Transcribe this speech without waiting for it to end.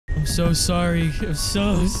I'm so sorry. I'm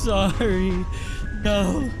so sorry.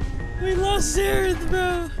 No. We lost Aerith,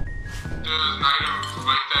 bro. There's an item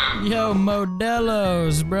like that. Yo,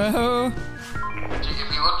 Modelo's, bro. If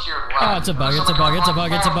you look to your left. Oh, it's a bug. It's a bug. It's a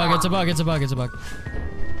bug. It's a bug. It's a bug. It's a bug. It's a bug.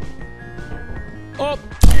 Oh.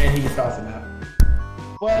 And he just tossed him out.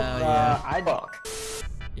 What? Yeah. I fuck.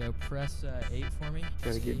 Yo, press 8 for me.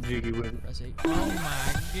 Gotta get jiggy with it. Press 8. Oh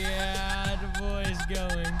my god, the boy's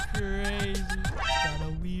going crazy. It's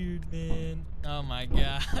kinda weird, man. Oh my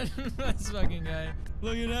god, this fucking guy.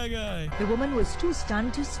 Look at that guy. The woman was too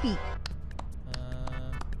stunned to speak.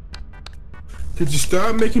 Did you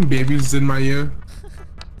stop making babies in my ear?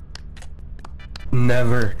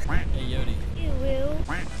 Never. Hey, Yodi. You will.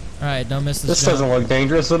 Alright, don't miss this This jump. doesn't look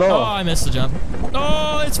dangerous at all. Oh, I missed the jump.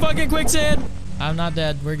 Oh, it's fucking quicksand. I'm not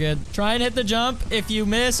dead. We're good. Try and hit the jump. If you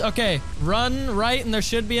miss, okay, run right and there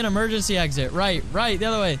should be an emergency exit. Right, the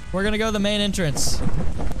other way. We're gonna go to the main entrance.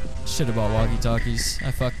 Should have bought walkie-talkies. I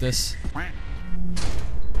fucked this.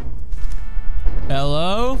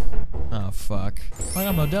 Hello? Oh, fuck. I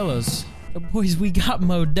got Modelo's. Oh, boys, we got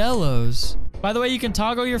Modelo's. By the way, you can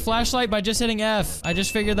toggle your flashlight by just hitting F. I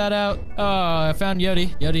just figured that out. Oh, I found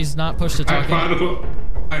Yodi. Yodi's not pushed to talking.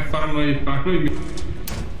 I finally.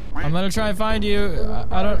 I'm gonna try and find you.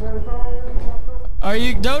 I don't. Are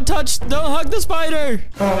you? Don't hug the spider.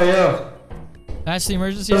 Oh yeah. That's the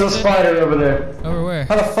emergency There's a exit? spider over there. Over where?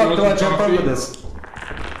 How the fuck do I jump over this?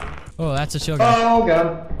 Oh, that's a chill guy. Oh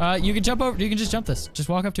god. You can jump over. You can just jump this. Just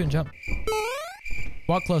walk up to it and jump.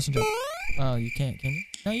 Walk close and jump. Oh, you can't, can you?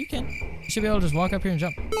 No, you can. You should be able to just walk up here and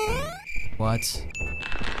jump. What?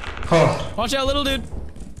 Oh. Watch out, little dude.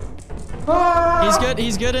 He's good.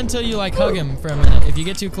 He's good until you like hug him for a minute. If you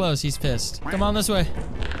get too close, he's pissed. Come on this way.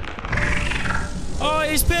 Oh,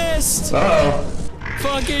 he's pissed. Uh-oh.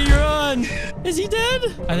 Fucking run. Is he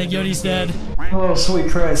dead? I think Yodi's dead. Oh, sweet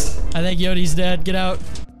Christ. I think Yodi's dead. Get out.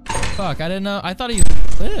 Fuck, I didn't know. I thought he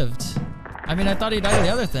lived. I mean, I thought he died of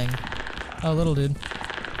the other thing. Oh, little dude.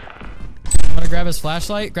 I'm gonna grab his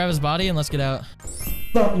flashlight, grab his body, and let's get out.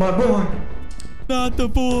 Not my boy. Not the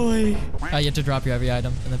boy. You have to drop your heavy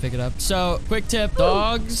item and then pick it up. So, quick tip,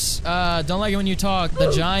 dogs, don't like it when you talk.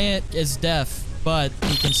 The giant is deaf, but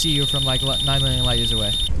he can see you from like 9 million light years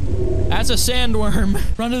away. That's a sandworm.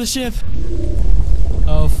 Run to the ship.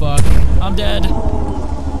 Oh, fuck. I'm dead. No!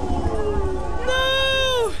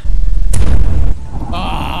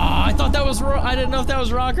 Ah, I thought that was I didn't know if that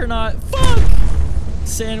was rock or not. Fuck!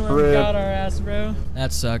 Sandworm got our ass, bro.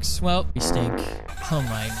 That sucks. Well, we stink. Oh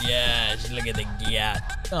my gosh, look at the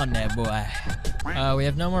gat on that boy. We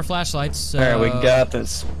have no more flashlights, so Alright, we got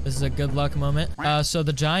this. This is a good luck moment. So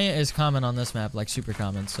the giant is common on this map, like super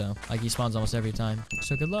common, so like he spawns almost every time.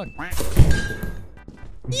 So good luck.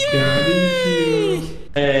 Yay!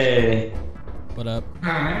 Hey. What up?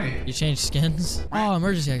 Hi. You changed skins? Oh,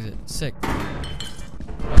 emergency exit. Sick.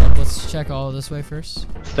 Let's check all of this way first.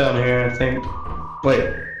 It's down here, I think.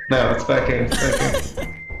 Wait. No, it's back here. It's back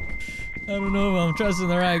here. I don't know if I'm trusting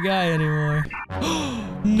the right guy anymore.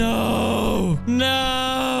 No!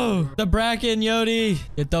 No! The Bracken, Yodi!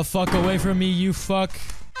 Get the fuck away from me, you fuck.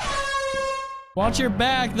 Watch your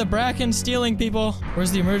back, the Bracken's stealing people.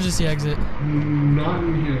 Where's the emergency exit? Not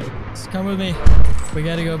in here. Just come with me. We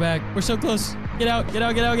gotta go back. We're so close. Get out, get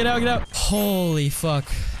out, get out, get out, get out. Holy fuck.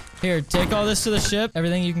 Here, take all this to the ship,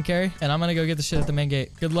 everything you can carry, and I'm gonna go get the shit at the main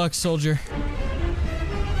gate. Good luck, soldier.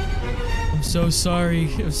 I'm so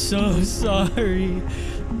sorry. I'm so sorry.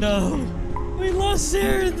 No. We lost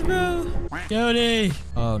Aerith, bro. Yodi.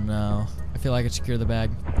 Oh, no. I feel like I secured the bag.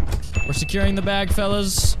 We're securing the bag,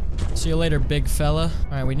 fellas. See you later, big fella.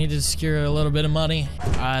 All right, we need to secure a little bit of money.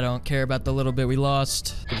 I don't care about the little bit we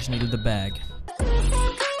lost. We just needed the bag.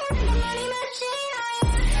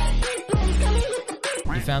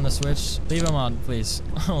 You found the switch? Leave him on, please.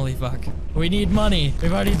 Holy fuck. We need money.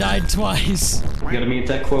 We've already died twice. We gotta meet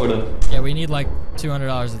that quota. Yeah, we need like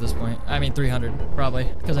 $200 at this point. I mean, 300 probably.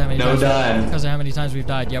 Because of how many No dying. Because of how many times we've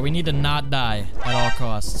died. Yeah, we need to not die at all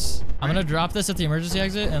costs. I'm gonna drop this at the emergency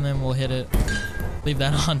exit and then we'll hit it. Leave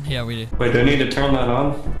that on. Yeah, we do. Wait, do I need to turn that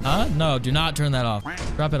on? Huh? No, do not turn that off.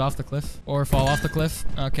 Drop it off the cliff or fall off the cliff.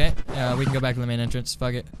 Okay. Yeah, we can go back to the main entrance.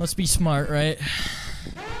 Fuck it. Let's be smart, right?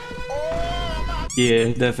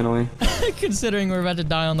 Yeah, definitely. Considering we're about to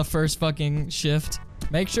die on the first fucking shift.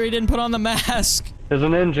 Make sure he didn't put on the mask. There's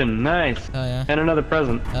an engine. Nice. Oh, yeah. And another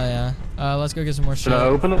present. Oh, yeah. Let's go get some more shit. Should I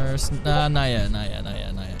open it? First. Not yet, not yet, not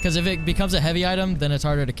yet, not yet. Because if it becomes a heavy item, then it's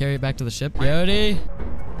harder to carry it back to the ship. Yodi?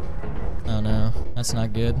 Oh, no. That's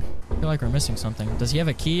not good. I feel like we're missing something. Does he have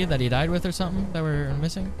a key that he died with or something that we're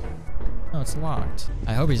missing? Oh, it's locked.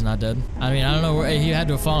 I hope he's not dead. I mean, I don't know where he had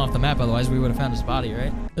to have fallen off the map, otherwise we would have found his body,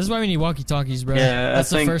 right? This is why we need walkie-talkies, bro. Yeah, That's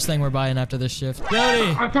the first thing we're buying after this shift.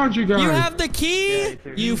 Yodi, I found you guys. you have the key?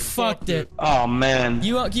 You fucked it. Oh man.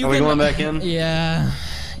 You Are we can- going back in? Yeah.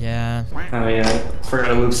 Yeah. Oh yeah. Forgot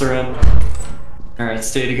to loops around. Alright,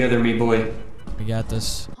 stay together, me boy. We got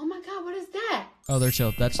this. Oh my god, what is that? Oh, they're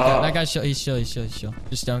chill. That guy's chill. He's chill. He's chill. He's chill.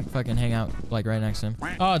 Just don't fucking hang out like right next to him.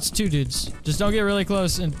 Oh, it's 2 dudes. Just don't get really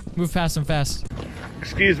close and move past them fast.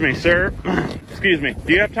 Excuse me, sir. Excuse me.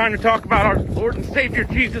 Do you have time to talk about our Lord and Savior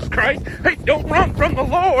Jesus Christ? Hey, don't run from the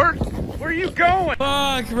Lord! Where are you going?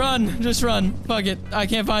 Fuck, run. Just run. Fuck it. I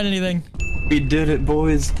can't find anything. We did it,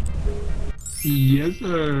 boys. Yes,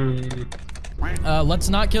 sir. Let's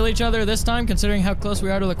not kill each other this time, considering how close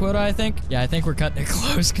we are to the quota, I think. Yeah, I think we're cutting it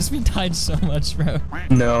close because we died so much, bro.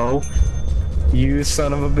 No. You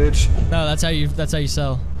son of a bitch. No, that's how you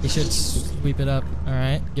sell. You should sweep it up. All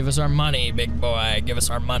right. Give us our money, big boy. Give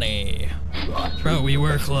us our money. Bro, we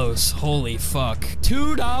were close. Holy fuck.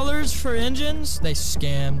 $2 for engines? They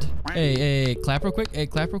scammed. Hey, clap real quick. Hey,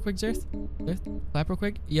 clap real quick, Zerth. Zerth, clap real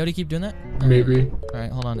quick. Yodi, keep doing that. Maybe. All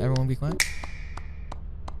right, hold on. Everyone be quiet.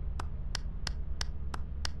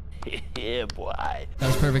 Yeah, boy. That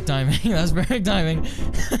was perfect timing. That was perfect timing.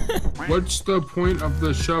 What's the point of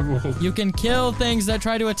the shovel? You can kill things that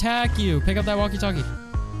try to attack you. Pick up that walkie-talkie.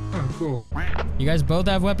 Oh, cool. You guys both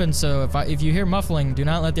have weapons, so if you hear muffling, do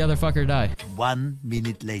not let the other fucker die. 1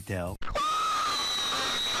 minute later.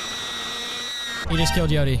 He just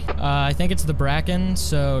killed Yodi. I think it's the Bracken,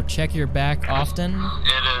 so check your back often.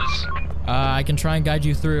 It is. I can try and guide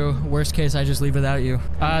you through. Worst case, I just leave without you.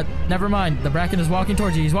 Never mind. The Bracken is walking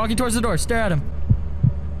towards you. He's walking towards the door. Stare at him.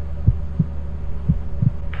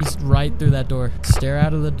 He's right through that door. Stare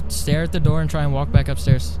at the door and try and walk back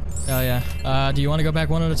upstairs. Oh yeah. Do you want to go back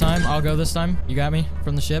one at a time? I'll go this time. You got me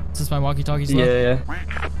from the ship since my walkie-talkie's low? Yeah.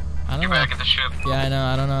 I don't You're know. back at the ship. Yeah, I know.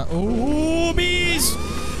 I don't know. Ooh, bees!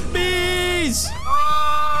 Bees!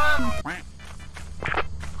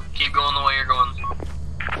 Keep going the way you're going.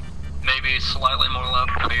 Maybe slightly more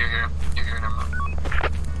left. Oh, you're here. You're here, never mind.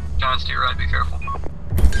 Giants to your right, be careful.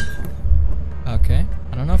 Okay.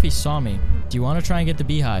 I don't know if he saw me. Do you want to try and get the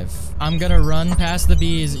beehive? I'm gonna run past the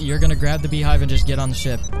bees. You're gonna grab the beehive and just get on the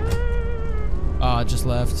ship. Oh, it just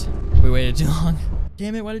left. We waited too long.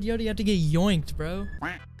 Damn it, why did Yodi have to get yoinked, bro?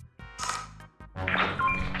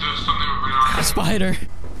 There's something over there. Spider.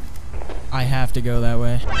 I have to go that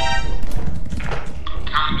way. Kinda,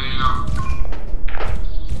 yeah.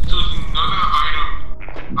 There's another item.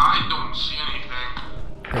 I don't see anything.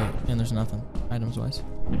 Wait, and there's nothing. Items-wise.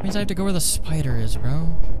 Means I have to go where the spider is,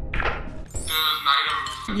 bro. There's an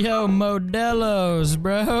item. Yo, Modelo's,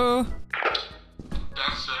 bro.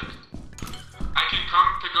 That's sick. I can come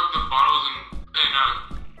pick up the bottles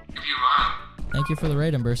and if you mind. Thank you for the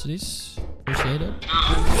raid, Imbursities. Appreciate it.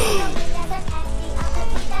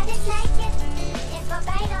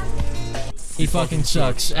 He fucking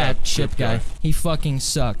sucks at ship guy. He fucking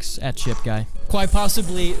sucks at ship guy. Quite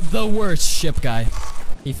possibly the worst ship guy.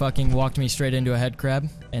 He fucking walked me straight into a head crab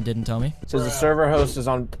and didn't tell me. So the server host is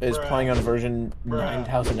playing on version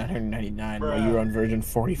 9,999 while you were on version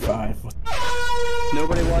 45.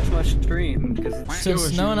 Nobody watched my stream because it's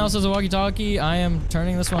Since no one else has a walkie-talkie, I am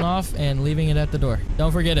turning this one off and leaving it at the door.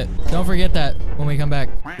 Don't forget it. Don't forget that when we come back.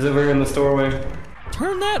 Is over in the doorway.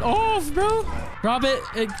 Turn that off, bro. Drop it.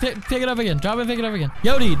 Pick it up again. Drop it, pick it up again.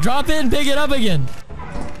 Yodi, drop it and pick it up again.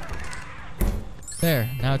 There.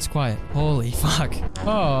 Now it's quiet. Holy fuck.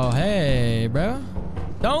 Oh, hey, bro.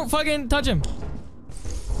 Don't fucking touch him.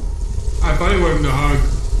 I thought he wanted to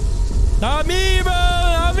hug. Not me, bro.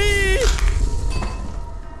 Not me.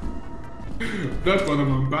 That's one of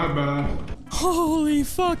them. Bye-bye. Holy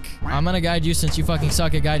fuck. I'm gonna guide you since you fucking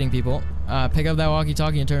suck at guiding people. Pick up that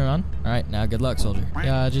walkie-talkie and turn it on. All right, now good luck, soldier.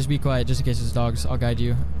 Yeah, just be quiet just in case it's dogs. I'll guide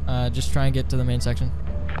you. Just try and get to the main section.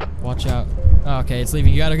 Watch out. Oh, okay, it's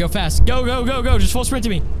leaving. You gotta go fast. Go, go, go, go. Just full sprint to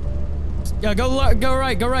me. Yeah, go right, go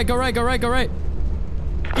right, go right, go right, go right.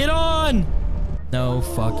 Get on. No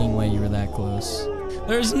fucking way you were that close.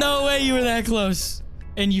 There's no way you were that close.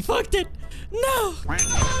 And you fucked it. No.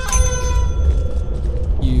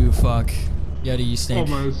 You fuck. Yodi, you stink.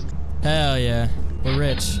 Almost. Hell yeah. We're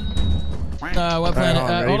rich. What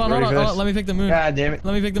planet? Hold on. Let me pick the moon. God damn it.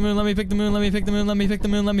 Let me pick the moon. Let me pick the moon. Let me pick the moon. Let me pick the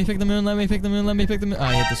moon. Let me pick the moon. Let me pick the moon. Let me pick the moon. Oh,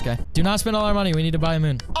 I hate this guy. Do not spend all our money. We need to buy a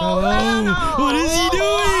moon. Oh, what is he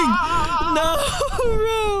doing? No,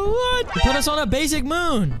 bro. What? Put us on a basic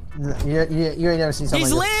moon. You ain't never seen something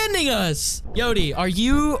He's like landing us. Yodi, are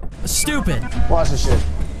you stupid? this. Watch this shit.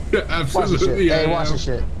 Yeah, Watch this shit. absolutely. Hey, watch this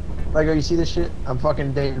shit. Lego, you see this shit? I'm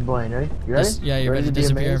fucking David Blaine. Ready? You ready? Yeah, you're ready to be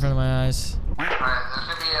disappear in amazed? front of my eyes. Alright, there's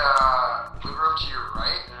gonna be a blue room to your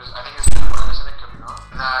right. I think there's two corners in it, could be wrong.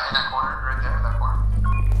 In that corner, right there, in that corner.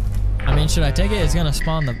 I mean, should I take it? It's gonna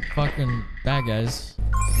spawn the fucking bad guys.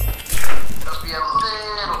 Must be a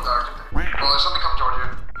little dark. Well, there's something coming towards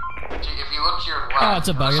you. If you look to your left. Oh, it's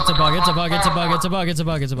a bug, it's a bug, it's a bug, it's a bug, it's a bug, it's a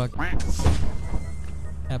bug, it's a bug.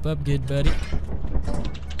 Tap up, good buddy.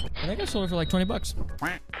 I think I sold it for like 20 bucks.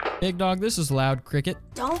 Big dog, this is Loud Cricket.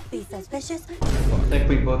 Don't be suspicious. I think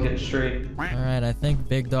we book it straight. Alright, I think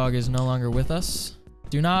Big Dog is no longer with us.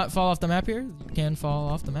 Do not fall off the map here. You can fall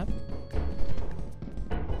off the map.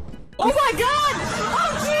 Oh my god!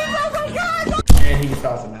 Oh jeez, oh my god! And he just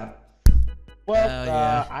fell off the map. Well,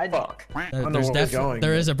 yeah. I fuck.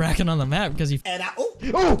 There is a bracket on the map because he. And oh!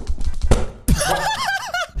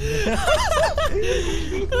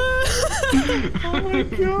 Oh my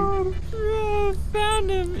god, bro, found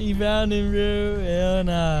him. He found him, bro. Hell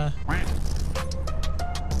nah.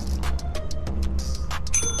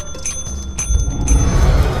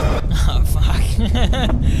 Oh fuck.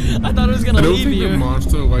 I thought it was gonna I don't leave think you. the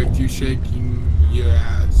monster liked you shaking your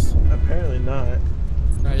ass. Apparently not.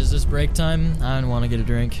 Alright, is this break time? I don't want to get a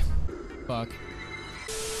drink. Fuck.